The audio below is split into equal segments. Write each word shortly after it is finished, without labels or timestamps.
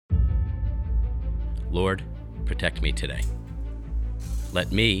Lord, protect me today.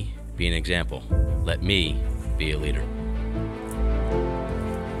 Let me be an example. Let me be a leader.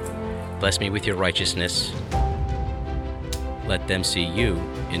 Bless me with your righteousness. Let them see you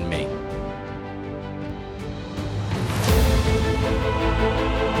in me.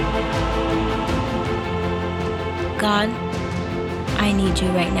 God, I need you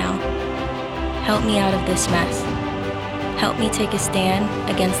right now. Help me out of this mess. Help me take a stand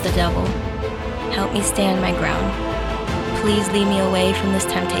against the devil. Help me stand my ground. Please lead me away from this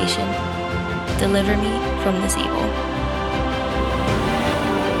temptation. Deliver me from this evil.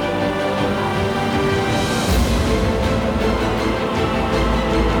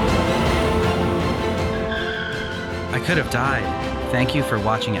 I could have died. Thank you for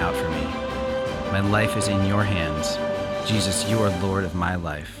watching out for me. My life is in your hands. Jesus, you are Lord of my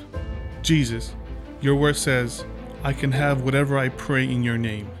life. Jesus, your word says, I can have whatever I pray in your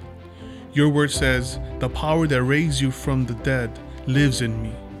name. Your word says, the power that raised you from the dead lives in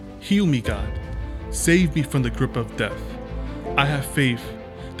me. Heal me, God. Save me from the grip of death. I have faith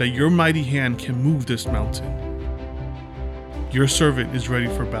that your mighty hand can move this mountain. Your servant is ready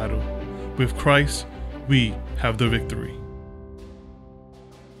for battle. With Christ, we have the victory.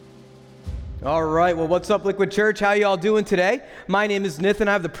 All right, well, what's up, Liquid Church? How y'all doing today? My name is Nathan.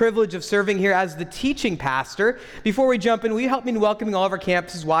 I have the privilege of serving here as the teaching pastor. Before we jump in, will you help me in welcoming all of our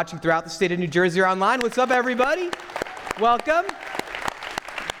campuses watching throughout the state of New Jersey or online? What's up, everybody? Welcome.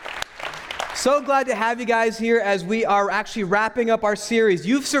 So glad to have you guys here as we are actually wrapping up our series.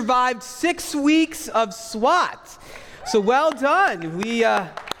 You've survived 6 weeks of SWAT. So well done. We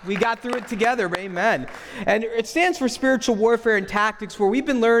got through it together, amen. And it stands for Spiritual Warfare and Tactics, where we've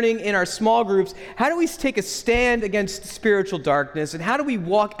been learning in our small groups, how do we take a stand against spiritual darkness, and how do we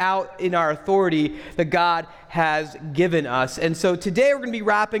walk out in our authority that God has given us. And so today we're going to be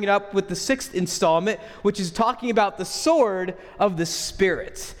wrapping it up with the 6th installment, which is talking about the sword of the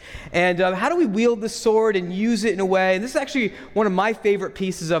Spirit. And how do we wield the sword and use it in a way, and this is actually one of my favorite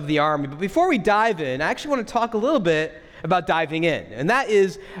pieces of the Army. But before we dive in, I actually want to talk a little bit about diving in, and that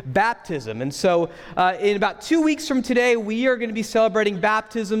is baptism. And so in about 2 weeks from today, we are going to be celebrating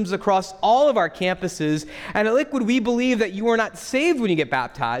baptisms across all of our campuses. And at Liquid, we believe that you are not saved when you get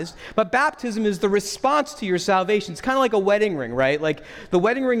baptized, but baptism is the response to your salvation. It's kind of like a wedding ring, right? Like the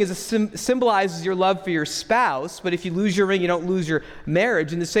wedding ring is symbolizes your love for your spouse, but if you lose your ring, you don't lose your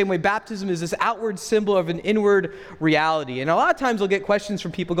marriage. In the same way, baptism is this outward symbol of an inward reality. And a lot of times I'll get questions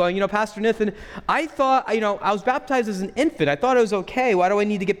from people going, Pastor Nathan, I thought, I was baptized as an infant. I thought it was okay. Why do I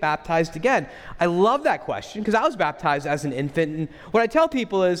need to get baptized again? I love that question because I was baptized as an infant. And what I tell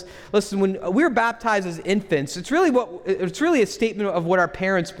people is, listen, when we were baptized as infants, it's really a statement of what our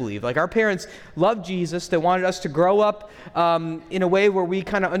parents believe. Like our parents loved Jesus. They wanted us to grow up in a way where we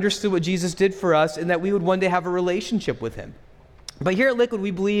kind of understood what Jesus did for us and that we would one day have a relationship with him. But here at Liquid,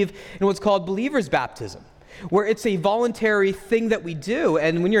 we believe in what's called believer's baptism, where it's a voluntary thing that we do.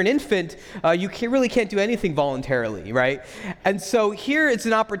 And when you're an infant, you really can't do anything voluntarily, right? And so here it's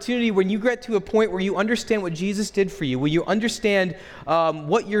an opportunity when you get to a point where you understand what Jesus did for you, where you understand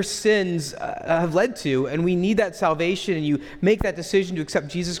what your sins have led to, and we need that salvation, and you make that decision to accept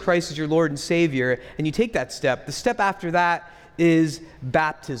Jesus Christ as your Lord and Savior, and you take that step. The step after that is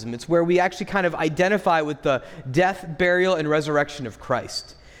baptism. It's where we actually kind of identify with the death, burial, and resurrection of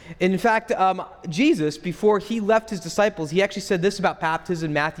Christ. In fact, Jesus, before he left his disciples, he actually said this about baptism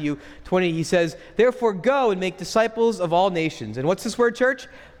in Matthew 20. He says, therefore go and make disciples of all nations. And what's this word, church?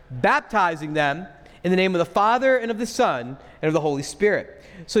 Baptizing them in the name of the Father and of the Son and of the Holy Spirit.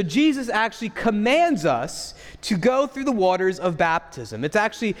 So Jesus actually commands us to go through the waters of baptism. It's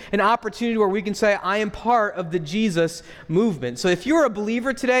actually an opportunity where we can say, I am part of the Jesus movement. So if you're a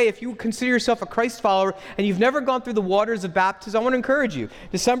believer today, if you consider yourself a Christ follower and you've never gone through the waters of baptism, I want to encourage you.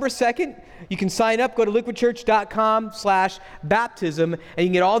 December 2nd, you can sign up, go to liquidchurch.com/baptism, and you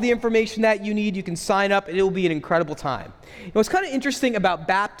can get all the information that you need. You can sign up, and it will be an incredible time. What's kind of interesting about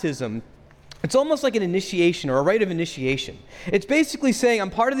baptism, it's almost like an initiation or a rite of initiation. It's basically saying, I'm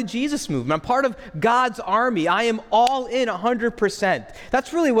part of the Jesus movement. I'm part of God's army. I am all in 100%.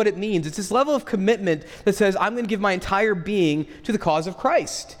 That's really what it means. It's this level of commitment that says, I'm going to give my entire being to the cause of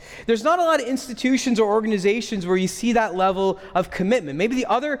Christ. There's not a lot of institutions or organizations where you see that level of commitment. Maybe the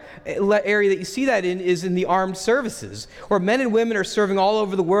other area that you see that in is in the armed services, where men and women are serving all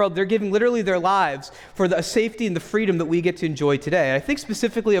over the world. They're giving literally their lives for the safety and the freedom that we get to enjoy today. And I think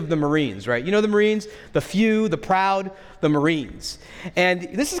specifically of the Marines, right? You know the Marines, the few, the proud, the Marines. And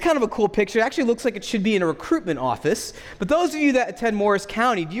this is kind of a cool picture. It actually looks like it should be in a recruitment office. But those of you that attend Morris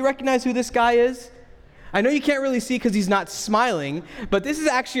County, do you recognize who this guy is? I know you can't really see because he's not smiling, but this is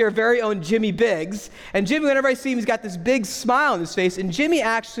actually our very own Jimmy Biggs. And Jimmy, whenever I see him, he's got this big smile on his face. And Jimmy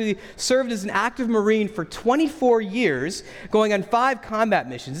actually served as an active Marine for 24 years, going on 5 combat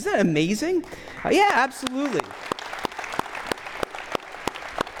missions. Isn't that amazing? Yeah, absolutely.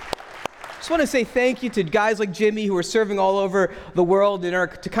 Just want to say thank you to guys like Jimmy who are serving all over the world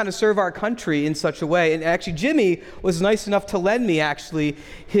to kind of serve our country in such a way. And actually, Jimmy was nice enough to lend me actually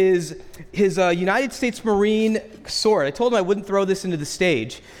his United States Marine sword. I told him I wouldn't throw this into the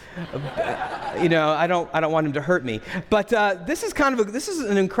stage. I don't want him to hurt me. But this is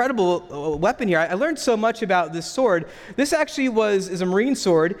an incredible weapon here. I learned so much about this sword. This actually is a Marine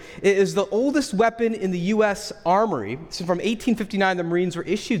sword. It is the oldest weapon in the U.S. Armory. So from 1859, the Marines were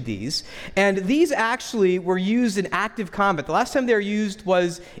issued these. And these actually were used in active combat. The last time they were used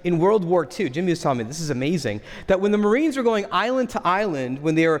was in World War II. Jimmy was telling me, this is amazing, that when the Marines were going island to island,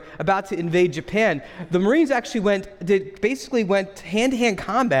 when they were about to invade Japan, the Marines actually went hand-to-hand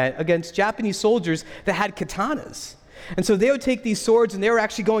combat against Japanese soldiers that had katanas. And so they would take these swords and they were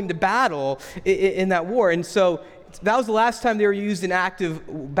actually going to battle in that war. And so that was the last time they were used in active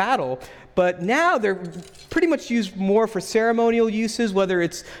battle. But now they're pretty much used more for ceremonial uses, whether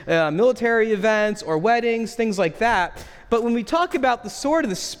it's military events or weddings, things like that. But when we talk about the sword of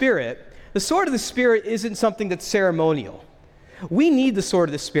the Spirit isn't something that's ceremonial. We need the sword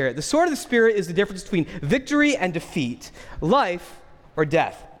of the Spirit. The sword of the Spirit is the difference between victory and defeat, life or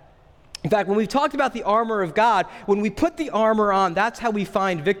death. In fact, when we've talked about the armor of God, when we put the armor on, that's how we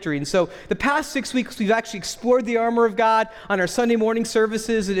find victory. And so the past 6 weeks, we've actually explored the armor of God on our Sunday morning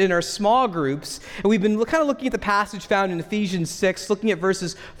services and in our small groups. And we've been kind of looking at the passage found in Ephesians 6, looking at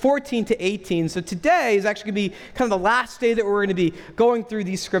verses 14 to 18. So today is actually going to be kind of the last day that we're going to be going through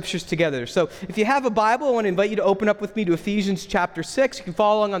these scriptures together. So if you have a Bible, I want to invite you to open up with me to Ephesians chapter 6. You can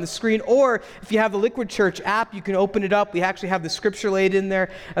follow along on the screen, or if you have the Liquid Church app, you can open it up. We actually have the scripture laid in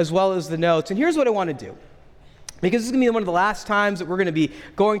there as well as the notes. And here's what I want to do. Because this is going to be one of the last times that we're going to be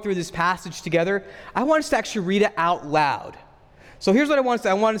going through this passage together, I want us to actually read it out loud. So here's what I want us to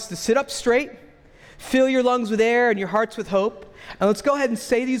do. I want us to sit up straight, fill your lungs with air and your hearts with hope, and let's go ahead and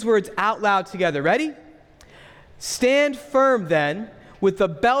say these words out loud together. Ready? Stand firm then, with the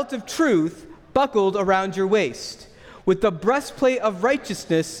belt of truth buckled around your waist, with the breastplate of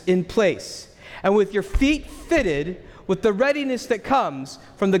righteousness in place, and with your feet fitted with the readiness that comes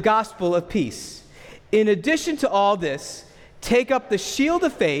from the gospel of peace. In addition to all this, take up the shield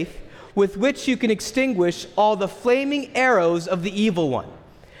of faith with which you can extinguish all the flaming arrows of the evil one.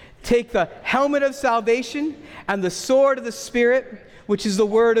 Take the helmet of salvation and the sword of the Spirit, which is the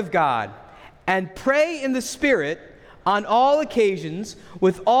word of God, and pray in the Spirit on all occasions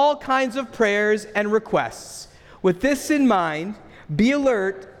with all kinds of prayers and requests. With this in mind, be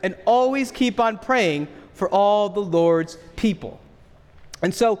alert and always keep on praying for all the Lord's people.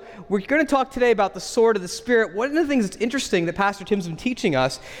 And so we're going to talk today about the sword of the Spirit. One of the things that's interesting that Pastor Tim's been teaching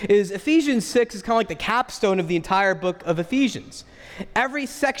us is Ephesians 6 is kind of like the capstone of the entire book of Ephesians. Every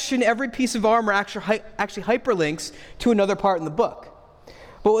section, every piece of armor actually hyperlinks to another part in the book.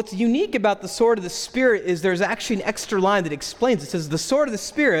 But what's unique about the sword of the Spirit is there's actually an extra line that explains. It says the sword of the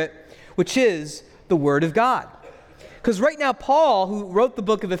Spirit, which is the Word of God. Because right now, Paul, who wrote the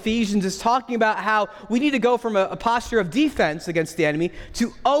book of Ephesians, is talking about how we need to go from a posture of defense against the enemy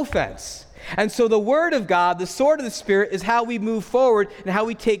to offense. And so the Word of God, the sword of the Spirit, is how we move forward and how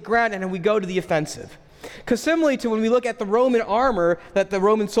we take ground and how we go to the offensive. Because similarly to when we look at the Roman armor that the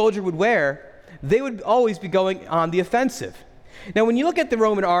Roman soldier would wear, they would always be going on the offensive. Now, when you look at the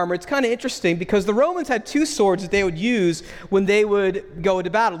Roman armor, it's kind of interesting because the Romans had 2 swords that they would use when they would go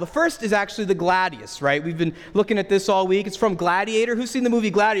into battle. The first is actually the gladius, right? We've been looking at this all week. It's from Gladiator. Who's seen the movie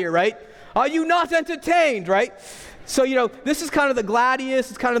Gladiator, right? Are you not entertained, right? So, this is kind of the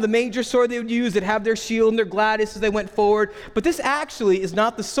gladius. It's kind of the major sword they would use. They'd have their shield and their gladius as they went forward. But this actually is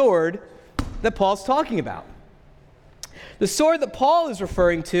not the sword that Paul's talking about. The sword that Paul is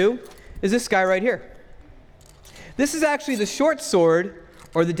referring to is this guy right here. This is actually the short sword,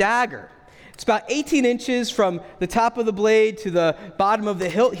 or the dagger. It's about 18 inches from the top of the blade to the bottom of the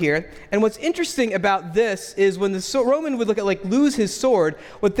hilt here. And what's interesting about this is when the Roman would lose his sword,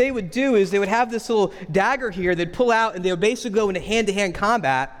 what they would do is they would have this little dagger here they'd pull out, and they would basically go into hand-to-hand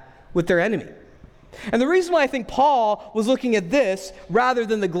combat with their enemy. And the reason why I think Paul was looking at this rather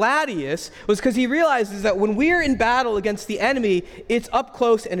than the gladius was because he realizes that when we're in battle against the enemy, it's up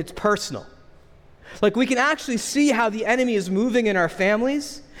close and it's personal. Like we can actually see how the enemy is moving in our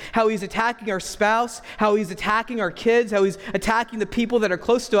families, how he's attacking our spouse, how he's attacking our kids, how he's attacking the people that are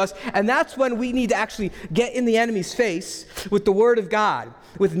close to us. And that's when we need to actually get in the enemy's face with the word of God,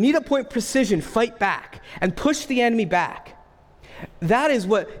 with needle-point precision, fight back and push the enemy back. That is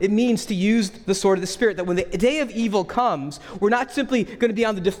what it means to use the sword of the Spirit, that when the day of evil comes, we're not simply going to be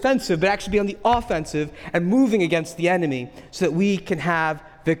on the defensive, but actually be on the offensive and moving against the enemy so that we can have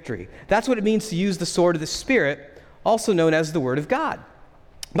victory. That's what it means to use the sword of the Spirit, also known as the Word of God.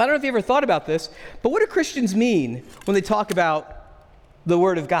 But I don't know if you ever thought about this, but what do Christians mean when they talk about the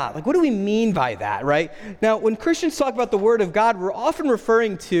Word of God? Like, what do we mean by that, right? Now, when Christians talk about the Word of God, we're often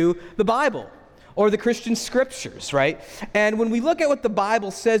referring to the Bible or the Christian scriptures, right? And when we look at what the Bible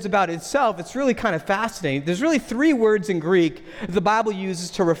says about itself, it's really kind of fascinating. There's really 3 words in Greek the Bible uses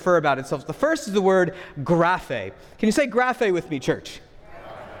to refer about itself. The first is the word graphe. Can you say graphe with me, church?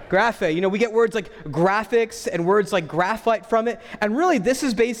 Graphe. You know, we get words like graphics and words like graphite from it. And really, this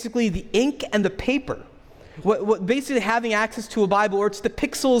is basically the ink and the paper. What basically having access to a Bible, or it's the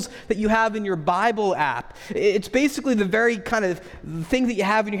pixels that you have in your Bible app. It's basically the very kind of thing that you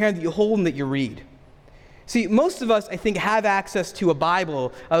have in your hand that you hold and that you read. See, most of us, I think, have access to a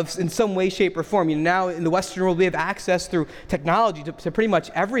Bible in some way, shape, or form. You know, now in the Western world, we have access through technology to pretty much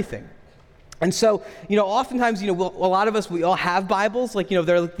everything. And so, you know, oftentimes, you know, a lot of us, we all have Bibles. Like, you know,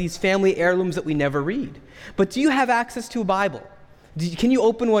 they're like these family heirlooms that we never read. But do you have access to a Bible? Can you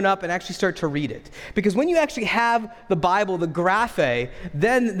open one up and actually start to read it? Because when you actually have the Bible, the graphe,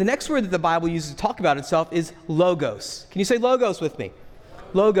 then the next word that the Bible uses to talk about itself is logos. Can you say logos with me?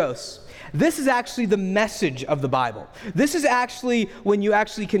 Logos. This is actually the message of the Bible. This is actually when you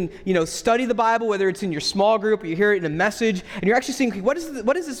actually can, you know, study the Bible, whether it's in your small group or you hear it in a message, and you're actually seeing, what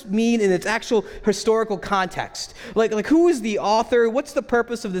does this mean in its actual historical context? Like who is the author? What's the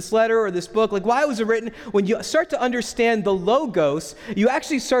purpose of this letter or this book? Like, why was it written? When you start to understand the logos, you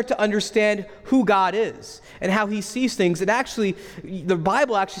actually start to understand who God is and how he sees things. And actually, the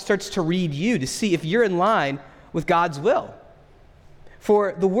Bible actually starts to read you to see if you're in line with God's will.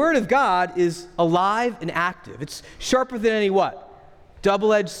 For the Word of God is alive and active. It's sharper than any what?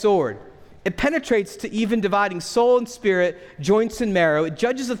 Double-edged sword. It penetrates to even dividing soul and spirit, joints and marrow. It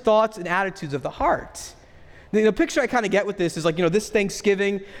judges the thoughts and attitudes of the heart. The picture I kind of get with this is like, you know, this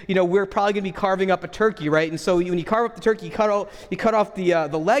Thanksgiving, you know, we're probably going to be carving up a turkey, right? And so when you carve up the turkey, you cut off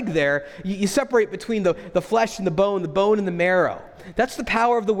the leg there. You separate between the flesh and the bone and the marrow. That's the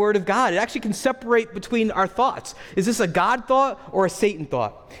power of the Word of God. It actually can separate between our thoughts. Is this a God thought or a Satan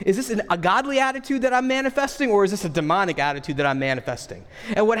thought? Is this a godly attitude that I'm manifesting, or is this a demonic attitude that I'm manifesting?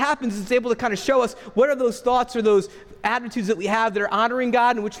 And what happens is it's able to kind of show us what are those thoughts or those attitudes that we have that are honoring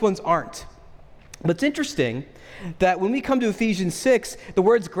God and which ones aren't. But it's interesting that when we come to Ephesians 6, the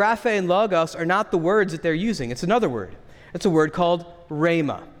words graphe and logos are not the words that they're using. It's another word. It's a word called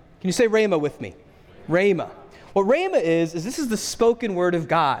rhema. Can you say rhema with me? Rhema. What rhema is this is the spoken word of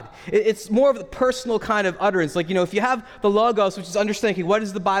God. It's more of the personal kind of utterance. Like, you know, if you have the logos, which is understanding what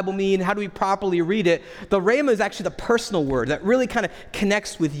does the Bible mean, how do we properly read it, the rhema is actually the personal word that really kind of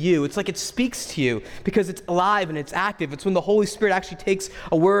connects with you. It's like it speaks to you because it's alive and it's active. It's when the Holy Spirit actually takes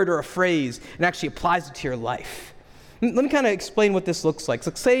a word or a phrase and actually applies it to your life. Let me kind of explain what this looks like.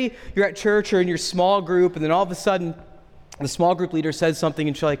 So say you're at church or in your small group, and then all of a sudden the small group leader says something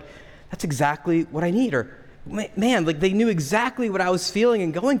and you're like, that's exactly what I need, or man, like they knew exactly what I was feeling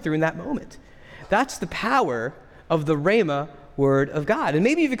and going through in that moment. That's the power of the rhema word of God. And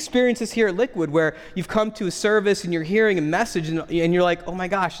maybe you've experienced this here at Liquid, where you've come to a service and you're hearing a message and you're like, oh my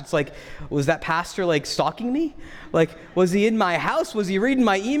gosh, it's like, was that pastor like stalking me? Like, was he in my house? Was he reading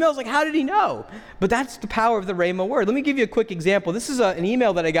my emails? Like, how did he know? But that's the power of the rhema word. Let me give you a quick example. This is an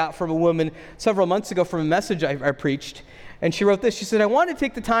email that I got from a woman several months ago from a message I preached. And she wrote this. She said, I want to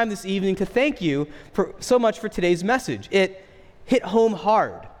take the time this evening to thank you so much for today's message. It hit home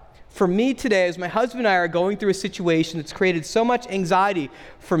hard for me today as my husband and I are going through a situation that's created so much anxiety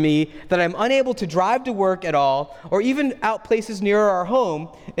for me that I'm unable to drive to work at all or even out places near our home,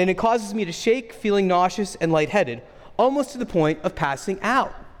 and it causes me to shake, feeling nauseous and lightheaded, almost to the point of passing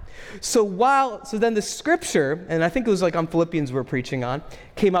out. So then the scripture, and I think it was like on Philippians we're preaching on,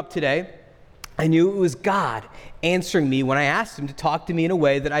 came up today. I knew it was God answering me when I asked him to talk to me in a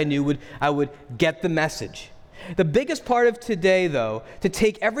way that I knew I would get the message. The biggest part of today, though, to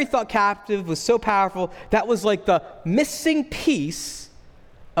take every thought captive was so powerful, that was like the missing piece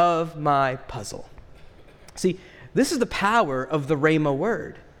of my puzzle. See, this is the power of the rhema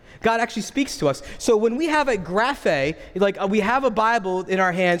word. God actually speaks to us. So when we have a graphe, like we have a Bible in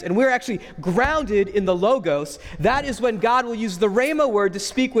our hands and we're actually grounded in the Logos, that is when God will use the Rhema word to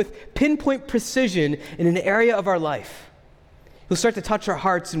speak with pinpoint precision in an area of our life. He'll start to touch our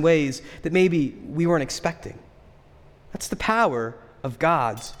hearts in ways that maybe we weren't expecting. That's the power of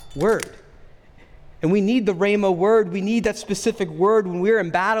God's word. And we need the Rhema word. We need that specific word when we're in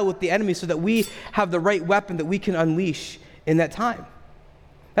battle with the enemy so that we have the right weapon that we can unleash in that time.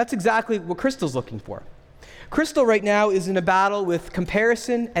 That's exactly what Crystal's looking for. Crystal right now is in a battle with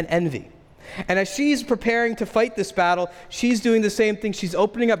comparison and envy. And as she's preparing to fight this battle, she's doing the same thing. She's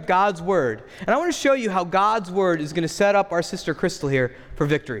opening up God's word. And I want to show you how God's word is going to set up our sister Crystal here for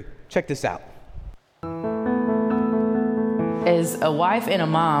victory. Check this out. As a wife and a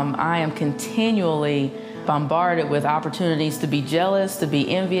mom, I am continually bombarded with opportunities to be jealous, to be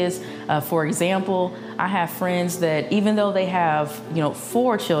envious. For example, I have friends that even though they have,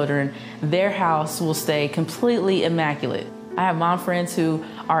 4 children, their house will stay completely immaculate. I have mom friends who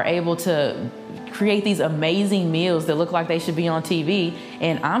are able to create these amazing meals that look like they should be on TV,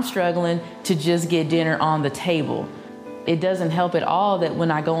 and I'm struggling to just get dinner on the table. It doesn't help at all that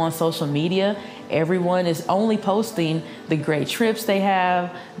when I go on social media, everyone is only posting the great trips they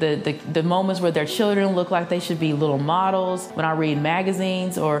have, the moments where their children look like they should be little models. When I read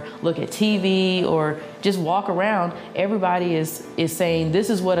magazines or look at TV or just walk around, everybody is saying, this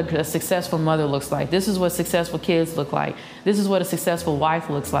is what a successful mother looks like. This is what successful kids look like. This is what a successful wife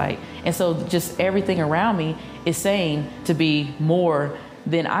looks like. And so just everything around me is saying to be more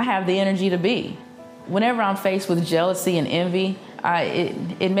than I have the energy to be. Whenever I'm faced with jealousy and envy,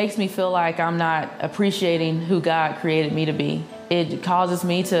 it makes me feel like I'm not appreciating who God created me to be. It causes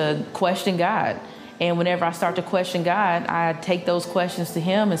me to question God. And whenever I start to question God, I take those questions to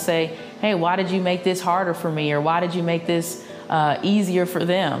Him and say, hey, why did you make this harder for me? Or why did you make this easier for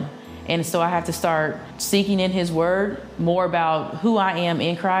them? And so I have to start seeking in His Word more about who I am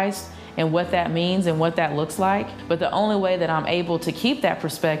in Christ and what that means and what that looks like. But the only way that I'm able to keep that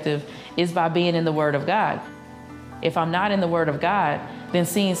perspective is by being in the Word of God. If I'm not in the Word of God, then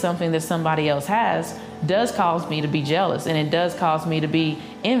seeing something that somebody else has does cause me to be jealous, and it does cause me to be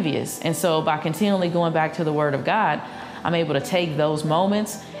envious. And so by continually going back to the Word of God, I'm able to take those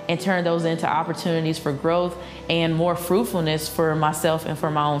moments and turn those into opportunities for growth and more fruitfulness for myself and for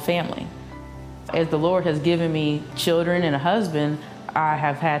my own family. As the Lord has given me children and a husband, I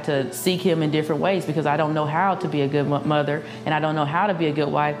have had to seek Him in different ways because I don't know how to be a good mother and I don't know how to be a good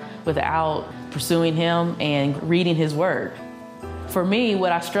wife without pursuing Him and reading His Word. For me,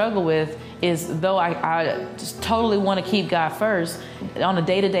 what I struggle with is though I just totally want to keep God first, on a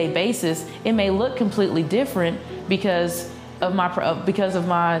day-to-day basis, it may look completely different because of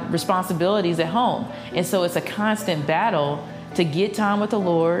my responsibilities at home. And so it's a constant battle to get time with the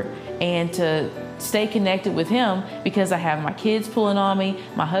Lord and to stay connected with Him because I have my kids pulling on me,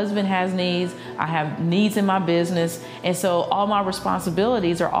 my husband has needs, I have needs in my business, and so all my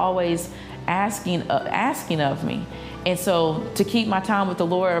responsibilities are always asking of me. And so to keep my time with the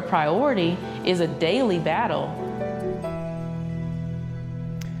Lord a priority is a daily battle.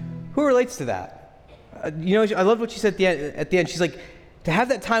 Who relates to that? I love what she said at the end. She's like, to have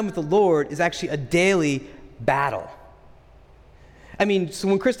that time with the Lord is actually a daily battle. I mean, so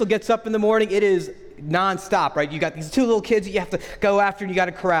when Crystal gets up in the morning, it is nonstop, right? You got these 2 little kids that you have to go after and you got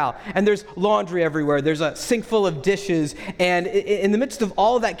to corral. And there's laundry everywhere. There's a sink full of dishes. And in the midst of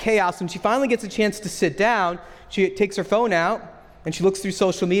all of that chaos, when she finally gets a chance to sit down, she takes her phone out and she looks through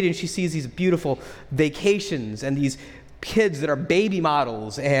social media and she sees these beautiful vacations and these kids that are baby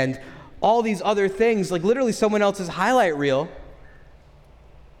models and all these other things, like literally someone else's highlight reel.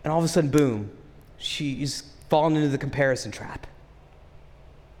 And all of a sudden, boom, she's fallen into the comparison trap.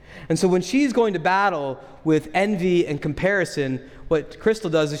 And so when she's going to battle with envy and comparison, what Crystal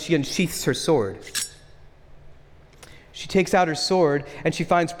does is she unsheaths her sword. She takes out her sword and she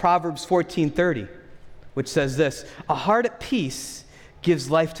finds Proverbs 14:30, which says this: a heart at peace gives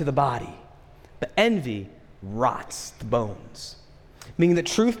life to the body, but envy rots the bones. Meaning that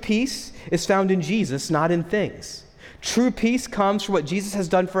true peace is found in Jesus, not in things. True peace comes from what Jesus has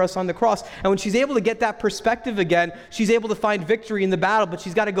done for us on the cross. And when she's able to get that perspective again, she's able to find victory in the battle, but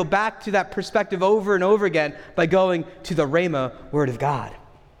she's got to go back to that perspective over and over again by going to the Rhema Word of God.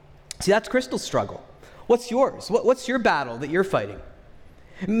 See, that's Crystal's struggle. What's yours? What's your battle that you're fighting?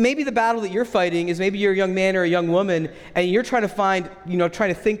 Maybe the battle that you're fighting is maybe you're a young man or a young woman and you're trying to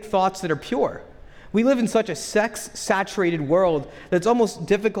trying to think thoughts that are pure. We live in such a sex-saturated world that it's almost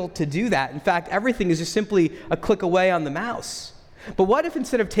difficult to do that. In fact, everything is just simply a click away on the mouse. But what if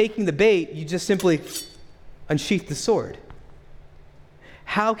instead of taking the bait, you just simply unsheath the sword?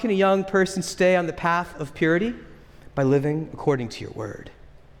 How can a young person stay on the path of purity? By living according to your word.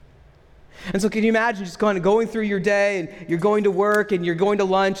 And so can you imagine just going through your day, and you're going to work, and you're going to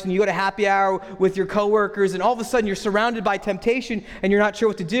lunch, and you go to happy hour with your coworkers, and all of a sudden you're surrounded by temptation, and you're not sure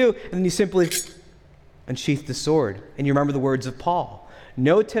what to do, and then you simply unsheath the sword, and you remember the words of Paul.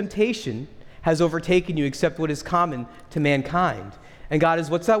 No temptation has overtaken you except what is common to mankind. And God is,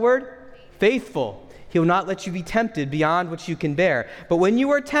 what's that word? Faithful. He will not let you be tempted beyond what you can bear. But when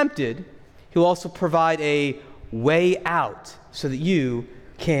you are tempted, he'll also provide a way out so that you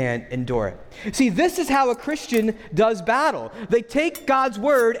can endure it. See, this is how a Christian does battle. They take God's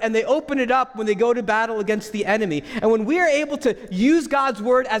word and they open it up when they go to battle against the enemy. And when we are able to use God's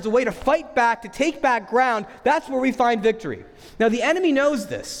word as a way to fight back, to take back ground, that's where we find victory. Now, the enemy knows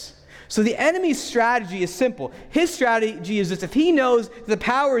this. So the enemy's strategy is simple. His strategy is this: if he knows the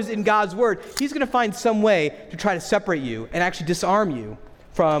power is in God's word, he's going to find some way to try to separate you and actually disarm you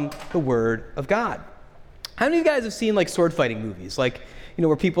from the word of God. How many of you guys have seen like sword fighting movies? Like, you know,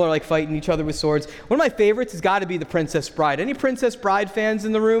 where people are like fighting each other with swords. One of my favorites has got to be The Princess Bride. Any Princess Bride fans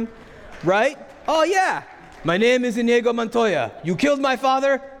in the room? Right? Oh yeah. My name is Inigo Montoya. You killed my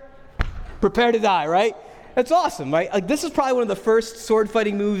father? Prepare to die, right? That's awesome, right? Like, this is probably one of the first sword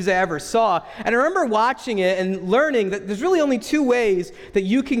fighting movies I ever saw. And I remember watching it and learning that there's really only two ways that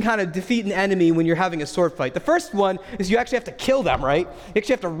you can kind of defeat an enemy when you're having a sword fight. The first one is you actually have to kill them, right? You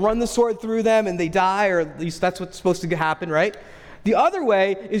actually have to run the sword through them and they die, or at least that's what's supposed to happen, right? The other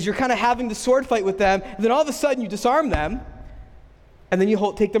way is you're kind of having the sword fight with them, and then all of a sudden you disarm them, and then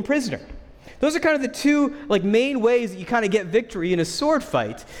you take them prisoner. Those are kind of the two main ways that you kind of get victory in a sword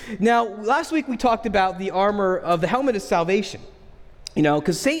fight. Now, last week we talked about the armor of the helmet of salvation. You know,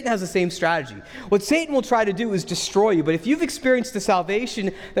 because Satan has the same strategy. What Satan will try to do is destroy you. But if you've experienced the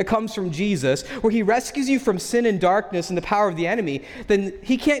salvation that comes from Jesus, where he rescues you from sin and darkness and the power of the enemy, then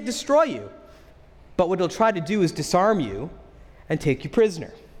he can't destroy you. But what he'll try to do is disarm you and take you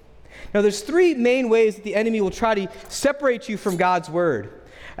prisoner. Now, there's three main ways that the enemy will try to separate you from God's word.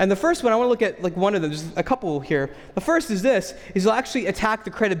 And the first one, I want to look at one of them. There's a couple here. The first is this, is he'll actually attack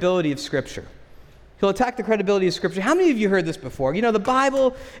the credibility of Scripture. He'll attack the credibility of Scripture. How many of you heard this before? You know, the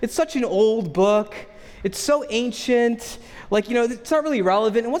Bible, it's such an old book. It's so ancient. It's not really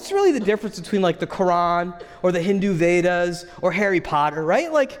relevant. And what's really the difference between the Quran or the Hindu Vedas or Harry Potter,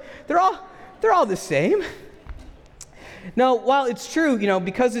 right? They're all the same. Now, while it's true,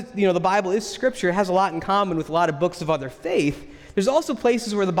 because the Bible is Scripture, it has a lot in common with a lot of books of other faith, there's also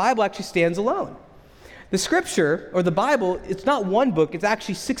places where the Bible actually stands alone. The Scripture, or the Bible, it's not one book, it's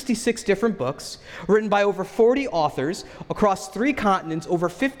actually 66 different books written by over 40 authors across 3 continents over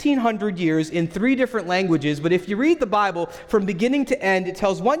 1,500 years in 3 different languages. But if you read the Bible from beginning to end, it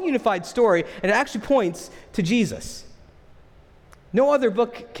tells one unified story, and it actually points to Jesus. No other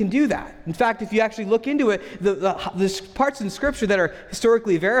book can do that. In fact, if you actually look into it, the parts in Scripture that are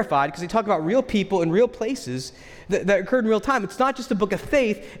historically verified, because they talk about real people and real places that occurred in real time, it's not just a book of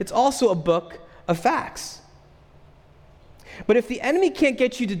faith, it's also a book of facts. But if the enemy can't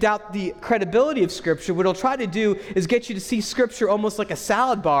get you to doubt the credibility of Scripture, what he'll try to do is get you to see Scripture almost like a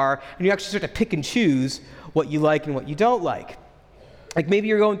salad bar, and you actually start to pick and choose what you like and what you don't like. Maybe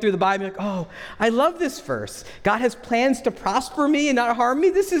you're going through the Bible and you're like, oh, I love this verse. God has plans to prosper me and not harm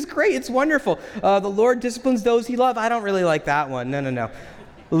me. This is great. It's wonderful. The Lord disciplines those he loves. I don't really like that one. No.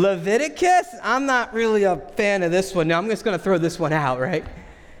 Leviticus? I'm not really a fan of this one. No, I'm just going to throw this one out, right?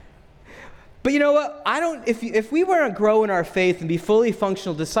 But you know what? If we want to grow in our faith and be fully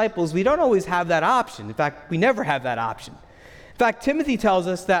functional disciples, we don't always have that option. In fact, we never have that option. In fact, Timothy tells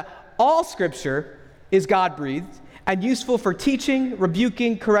us that all Scripture is God-breathed and useful for teaching,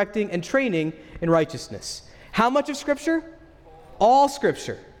 rebuking, correcting, and training in righteousness. How much of Scripture? All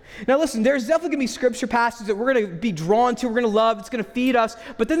Scripture. Now listen, there's definitely going to be Scripture passages that we're going to be drawn to, we're going to love, it's going to feed us,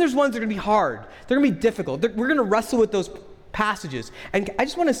 but then there's ones that are going to be hard. They're going to be difficult. We're going to wrestle with those passages. And I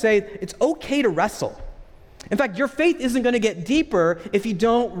just want to say, it's okay to wrestle. In fact, your faith isn't going to get deeper if you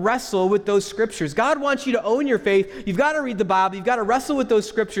don't wrestle with those Scriptures. God wants you to own your faith. You've got to read the Bible. You've got to wrestle with those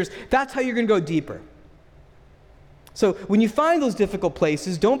Scriptures. That's how you're going to go deeper. So when you find those difficult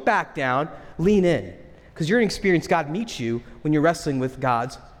places, don't back down, lean in, because you're going to experience God meet you when you're wrestling with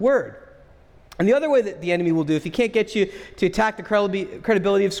God's word. And the other way that the enemy will do, if he can't get you to attack the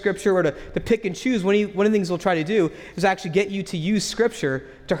credibility of Scripture or to pick and choose, one of the things he'll try to do is actually get you to use Scripture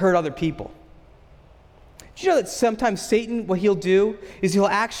to hurt other people. Do you know that sometimes Satan, what he'll do is he'll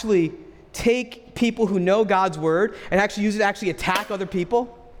actually take people who know God's word and actually use it to actually attack other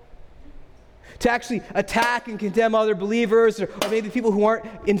people? to actually attack and condemn other believers or maybe people who aren't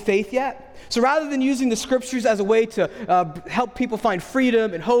in faith yet. So rather than using the scriptures as a way to help people find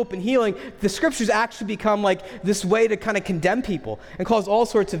freedom and hope and healing, the scriptures actually become like this way to kind of condemn people and cause all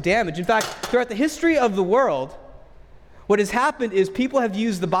sorts of damage. In fact, throughout the history of the world, what has happened is people have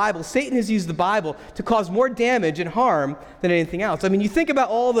used the Bible, Satan has used the Bible to cause more damage and harm than anything else. I mean, you think about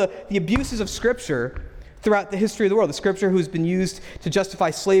all the abuses of Scripture throughout the history of the world, the Scripture who's been used to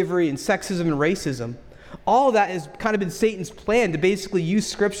justify slavery and sexism and racism. All of that has kind of been Satan's plan to basically use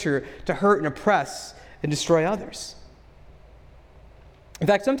Scripture to hurt and oppress and destroy others. In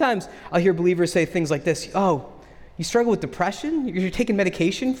fact, sometimes I'll hear believers say things like this, oh, you struggle with depression? You're taking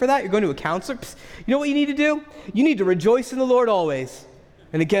medication for that? You're going to a counselor? Psst. You know what you need to do? You need to rejoice in the Lord always.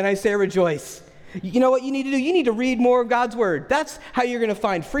 And again, I say rejoice. You know what you need to do? You need to read more of God's Word. That's how you're going to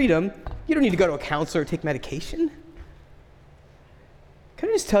find freedom. You don't need to go to a counselor or take medication. Can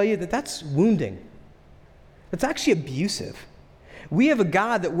I just tell you that that's wounding? That's actually abusive. We have a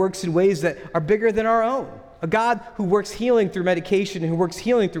God that works in ways that are bigger than our own. A God who works healing through medication and who works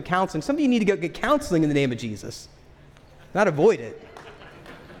healing through counseling. Some of you need to go get counseling in the name of Jesus. Not avoid it.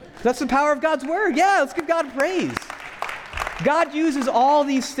 That's the power of God's Word. Yeah, let's give God praise. God uses all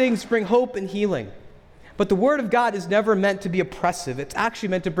these things to bring hope and healing. But the Word of God is never meant to be oppressive. It's actually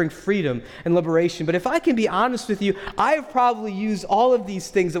meant to bring freedom and liberation. But if I can be honest with you, I've probably used all of these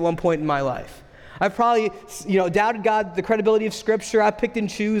things at one point in my life. I've probably, doubted God, the credibility of Scripture. I've picked and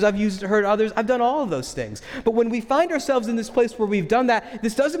choose. I've used it to hurt others. I've done all of those things. But when we find ourselves in this place where we've done that,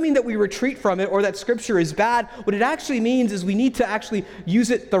 this doesn't mean that we retreat from it or that Scripture is bad. What it actually means is we need to actually use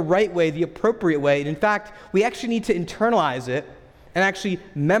it the right way, the appropriate way. And in fact, we actually need to internalize it and actually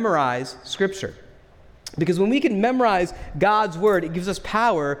memorize Scripture. Because when we can memorize God's Word, it gives us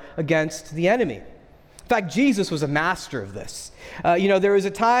power against the enemy. In fact, Jesus was a master of this. There was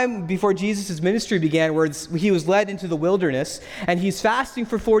a time before Jesus' ministry began where he was led into the wilderness and he's fasting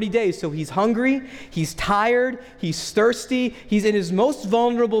for 40 days. So he's hungry, he's tired, he's thirsty, he's in his most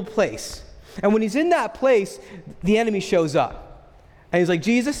vulnerable place. And when he's in that place, the enemy shows up. And he's like,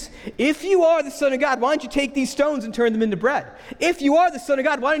 Jesus, if you are the Son of God, why don't you take these stones and turn them into bread? If you are the Son of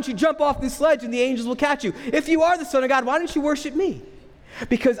God, why don't you jump off this sledge and the angels will catch you? If you are the Son of God, why don't you worship me?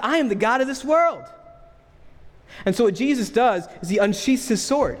 Because I am the God of this world. And so what Jesus does is he unsheaths his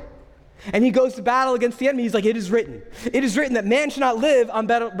sword. And he goes to battle against the enemy. He's like, it is written. It is written that man shall not live on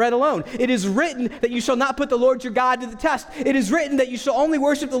bread alone. It is written that you shall not put the Lord your God to the test. It is written that you shall only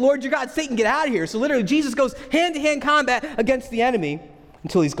worship the Lord your God. Satan, get out of here. So literally, Jesus goes hand-to-hand combat against the enemy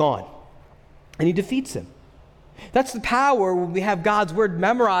until he's gone. And he defeats him. That's the power when we have God's Word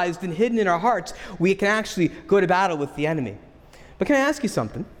memorized and hidden in our hearts. We can actually go to battle with the enemy. But can I ask you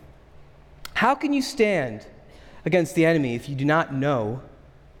something? How can you stand against the enemy if you do not know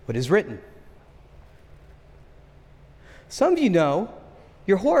what is written? Some of you know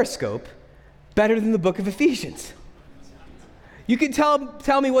your horoscope better than the book of Ephesians. You can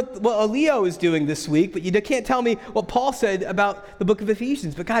tell me what a Leo is doing this week, but you can't tell me what Paul said about the book of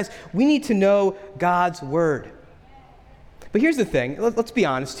Ephesians. But guys, we need to know God's Word. But here's the thing. Let's be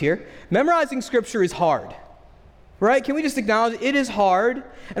honest here. Memorizing Scripture is hard, right? Can we just acknowledge it is hard?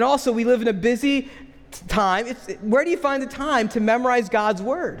 And also, we live in a busy time. Where do you find the time to memorize God's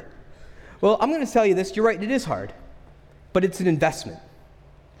Word? Well, I'm going to tell you this. You're right, it is hard, but it's an investment.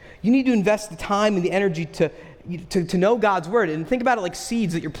 You need to invest the time and the energy to know God's Word. And think about it like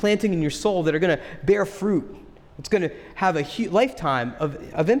seeds that you're planting in your soul that are going to bear fruit. It's going to have a lifetime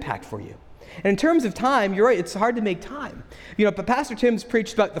of impact for you. And in terms of time, you're right, it's hard to make time. But Pastor Tim's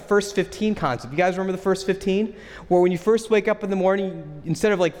preached about the first 15 concept. You guys remember the first 15? Where when you first wake up in the morning,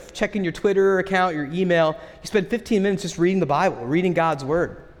 instead of like checking your Twitter account, your email, you spend 15 minutes just reading the Bible, reading God's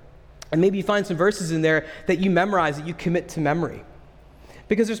Word. And maybe you find some verses in there that you memorize, that you commit to memory.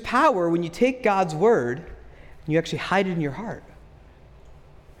 Because there's power when you take God's Word and you actually hide it in your heart.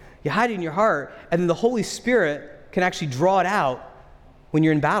 You hide it in your heart, and then the Holy Spirit can actually draw it out when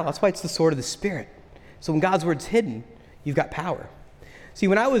you're in battle. That's why it's the sword of the Spirit. So when God's Word's hidden, you've got power. See,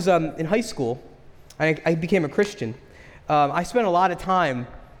 when I was in high school, I became a Christian, I spent a lot of time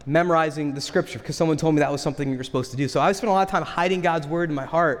memorizing the Scripture because someone told me that was something you were supposed to do. So I spent a lot of time hiding God's Word in my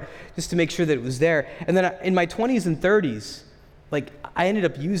heart just to make sure that it was there. And then in my 20s and 30s, I ended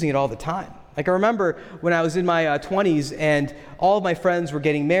up using it all the time. I remember when I was in my 20s and all of my friends were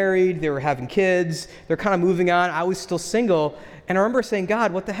getting married, they were having kids, they're kind of moving on, I was still single, and I remember saying,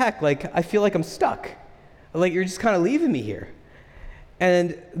 God, what the heck? I feel like I'm stuck. You're just kind of leaving me here.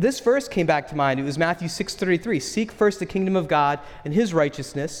 And this verse came back to mind. It was Matthew 6:33. Seek first the kingdom of God and his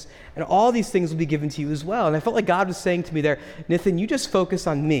righteousness, and all these things will be given to you as well. And I felt like God was saying to me there, Nathan, you just focus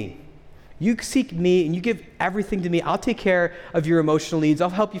on me. You seek me and you give everything to me. I'll take care of your emotional needs. I'll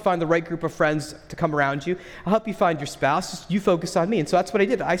help you find the right group of friends to come around you. I'll help you find your spouse. Just you focus on me. And so that's what I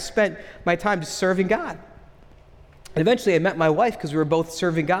did. I spent my time just serving God. And eventually I met my wife because we were both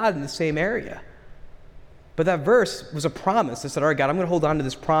serving God in the same area. But that verse was a promise. I said, all right, God, I'm going to hold on to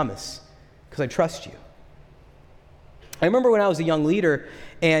this promise because I trust you. I remember when I was a young leader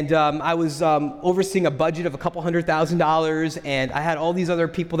and I was overseeing a budget of $200,000 and I had all these other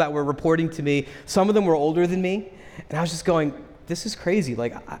people that were reporting to me. Some of them were older than me. And I was just going, this is crazy.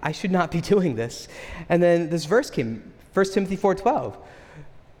 Like, I should not be doing this. And then this verse came, 1 Timothy 4:12,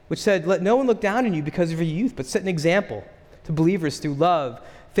 which said, let no one look down on you because of your youth, but set an example to believers through love,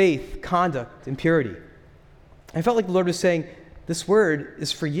 faith, conduct, and purity. I felt like the Lord was saying, this word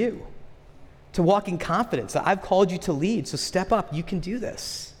is for you. To walk in confidence. I've called you to lead, so step up. You can do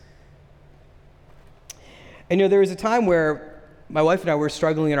this. And there was a time where my wife and I were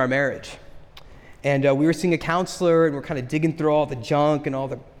struggling in our marriage. And we were seeing a counselor, and we're kind of digging through all the junk and all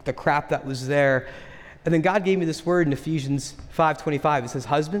the crap that was there. And then God gave me this word in Ephesians 5:25. It says,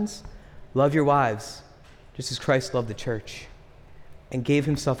 husbands, love your wives, just as Christ loved the church and gave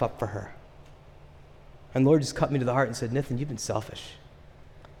himself up for her. And the Lord just cut me to the heart and said, Nathan, you've been selfish.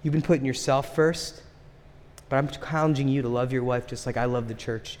 You've been putting yourself first, but I'm challenging you to love your wife just like I love the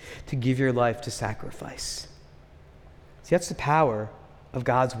church, to give your life to sacrifice. See, that's the power of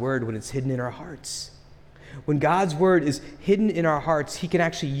God's word when it's hidden in our hearts. When God's word is hidden in our hearts, he can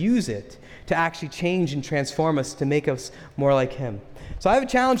actually use it to actually change and transform us to make us more like him. So I have a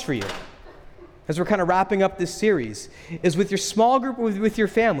challenge for you as we're kind of wrapping up this series, is with your small group, with your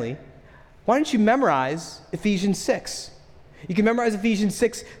family, why don't you memorize Ephesians 6? You can memorize Ephesians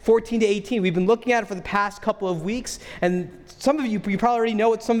 6:14-18. We've been looking at it for the past couple of weeks, and some of you probably already know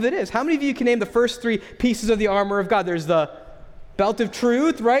what some of it is. How many of you can name the first three pieces of the armor of God? There's the belt of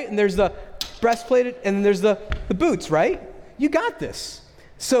truth, right? And there's the breastplate, and then there's the boots, right? You got this.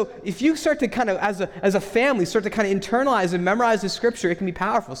 So if you start to kind of, as a family, start to kind of internalize and memorize the scripture, it can be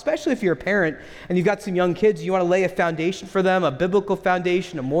powerful, especially if you're a parent and you've got some young kids. You want to lay a foundation for them, a biblical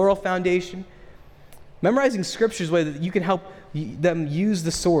foundation, a moral foundation. Memorizing scripture is a way that you can help them use the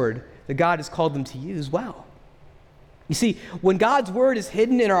sword that God has called them to use well. You see, when God's word is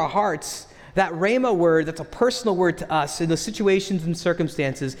hidden in our hearts, that rhema word, that's a personal word to us in those situations and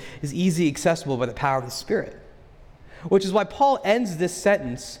circumstances, is easily accessible by the power of the Spirit. Which is why Paul ends this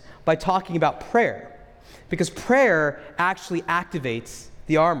sentence by talking about prayer, because prayer actually activates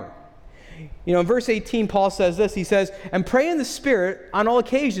the armor. In verse 18, Paul says this. He says, and pray in the Spirit on all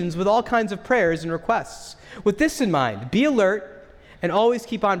occasions with all kinds of prayers and requests. With this in mind, be alert and always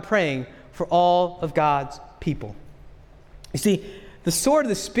keep on praying for all of God's people. You see, the sword of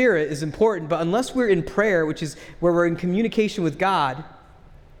the Spirit is important, but unless we're in prayer, which is where we're in communication with God,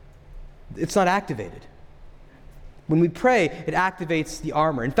 it's not activated. When we pray, it activates the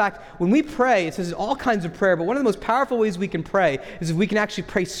armor. In fact, when we pray, it says all kinds of prayer, but one of the most powerful ways we can pray is if we can actually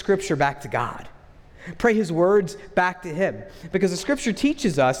pray scripture back to God. Pray his words back to him. Because the scripture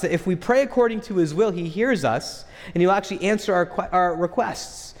teaches us that if we pray according to his will, he hears us, and he'll actually answer our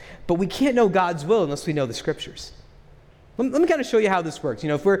requests. But we can't know God's will unless we know the scriptures. Let me kind of show you how this works.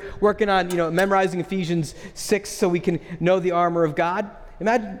 If we're working on, memorizing Ephesians 6 so we can know the armor of God,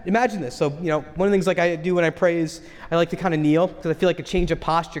 Imagine this. So, one of the things like I do when I pray is I like to kind of kneel because I feel like a change of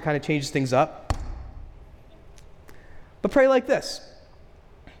posture kind of changes things up. But pray like this.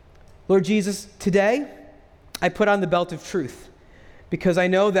 Lord Jesus, today I put on the belt of truth because I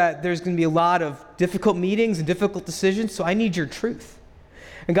know that there's going to be a lot of difficult meetings and difficult decisions, so I need your truth.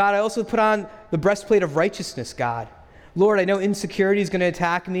 And God, I also put on the breastplate of righteousness, God. Lord, I know insecurity is going to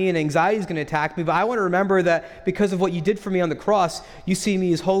attack me and anxiety is going to attack me, but I want to remember that because of what you did for me on the cross, you see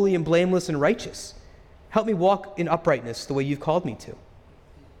me as holy and blameless and righteous. Help me walk in uprightness the way you've called me to.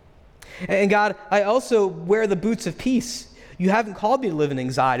 And God, I also wear the boots of peace. You haven't called me to live in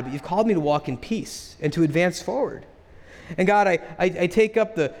anxiety, but you've called me to walk in peace and to advance forward. And God, I take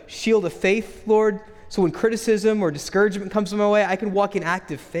up the shield of faith, Lord, so when criticism or discouragement comes my way, I can walk in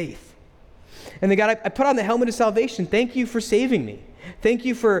active faith. And then God, I put on the helmet of salvation. Thank you for saving me. Thank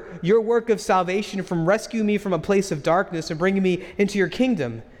you for your work of salvation, from rescuing me from a place of darkness and bringing me into your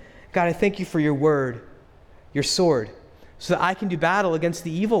kingdom. God, I thank you for your word, your sword, so that I can do battle against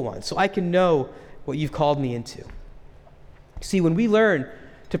the evil one, so I can know what you've called me into. See, when we learn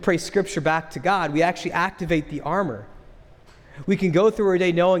to pray scripture back to God, we actually activate the armor. We can go through our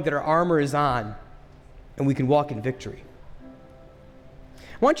day knowing that our armor is on, and we can walk in victory.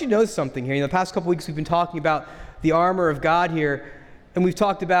 I want you to know something here. In the past couple weeks, we've been talking about the armor of God here, and we've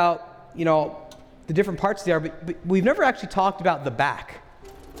talked about, the different parts of the armor, but we've never actually talked about the back.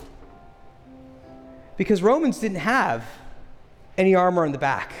 Because Romans didn't have any armor on the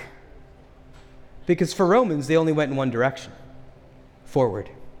back. Because for Romans, they only went in one direction, forward.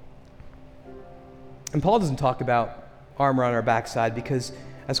 And Paul doesn't talk about armor on our backside because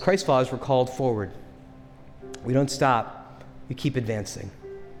as Christ followers, we're called forward. We don't stop. We keep advancing.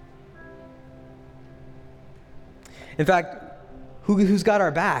 In fact, who's got our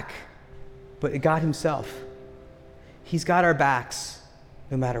back? But God himself. He's got our backs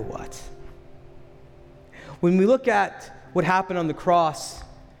no matter what. When we look at what happened on the cross,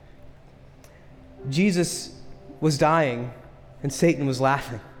 Jesus was dying and Satan was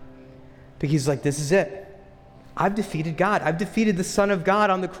laughing. Because he's like, this is it. I've defeated God. I've defeated the Son of God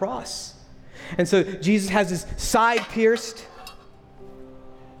on the cross. And so Jesus has his side pierced,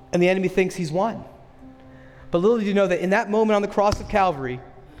 and the enemy thinks he's won. But little do you know that in that moment on the cross of Calvary,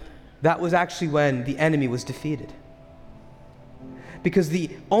 that was actually when the enemy was defeated. Because the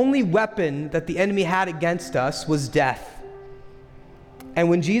only weapon that the enemy had against us was death. And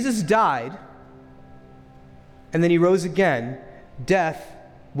when Jesus died, and then he rose again, death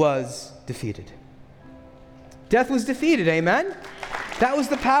was defeated. Death was defeated, amen? That was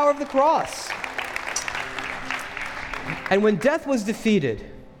the power of the cross. And when death was defeated,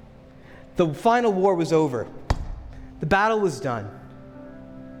 the final war was over. The battle was done.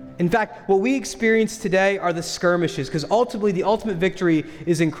 In fact, what we experience today are the skirmishes, because ultimately the ultimate victory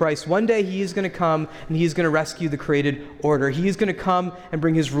is in Christ. One day he is going to come and he is going to rescue the created order. He is going to come and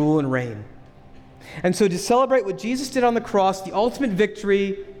bring his rule and reign. And so to celebrate what Jesus did on the cross, the ultimate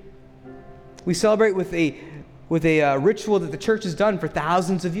victory, we celebrate with a ritual that the church has done for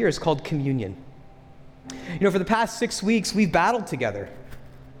thousands of years called communion. You know, for the past 6 weeks, we've battled together.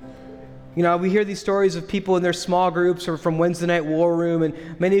 You know, we hear these stories of people in their small groups or from Wednesday night war room,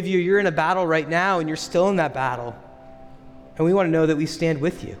 and many of you, you're in a battle right now, and you're still in that battle. And we want to know that we stand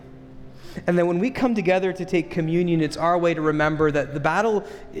with you. And then when we come together to take communion, it's our way to remember that the battle,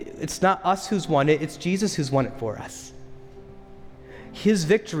 it's not us who's won it, it's Jesus who's won it for us. His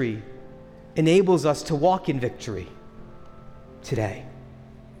victory enables us to walk in victory today.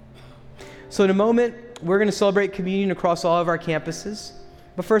 So in a moment, we're going to celebrate communion across all of our campuses.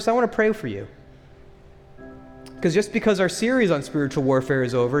 But first, I want to pray for you. Because just because our series on spiritual warfare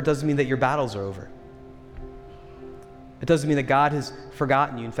is over, it doesn't mean that your battles are over. It doesn't mean that God has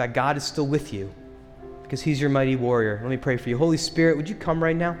forgotten you. In fact, God is still with you because he's your mighty warrior. Let me pray for you. Holy Spirit, would you come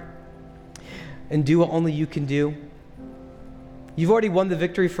right now and do what only you can do? You've already won the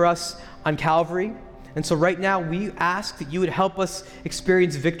victory for us on Calvary. And so right now, we ask that you would help us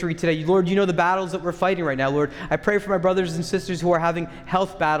experience victory today. Lord, you know the battles that we're fighting right now. Lord, I pray for my brothers and sisters who are having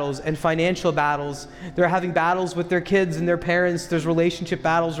health battles and financial battles. They're having battles with their kids and their parents. There's relationship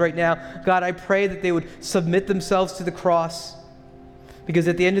battles right now. God, I pray that they would submit themselves to the cross. Because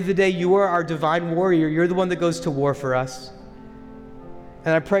at the end of the day, you are our divine warrior. You're the one that goes to war for us.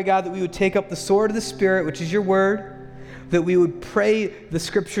 And I pray, God, that we would take up the sword of the Spirit, which is your word, that we would pray the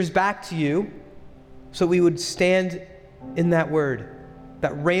scriptures back to you, so we would stand in that word,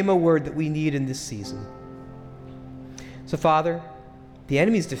 that Rhema word that we need in this season. So, Father, the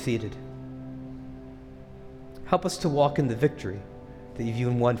enemy's defeated. Help us to walk in the victory that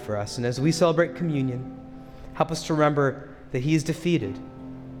you've won for us. And as we celebrate communion, help us to remember that he is defeated.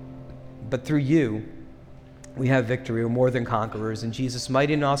 But through you, we have victory. We're more than conquerors. In Jesus'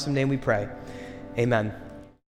 mighty and awesome name we pray. Amen.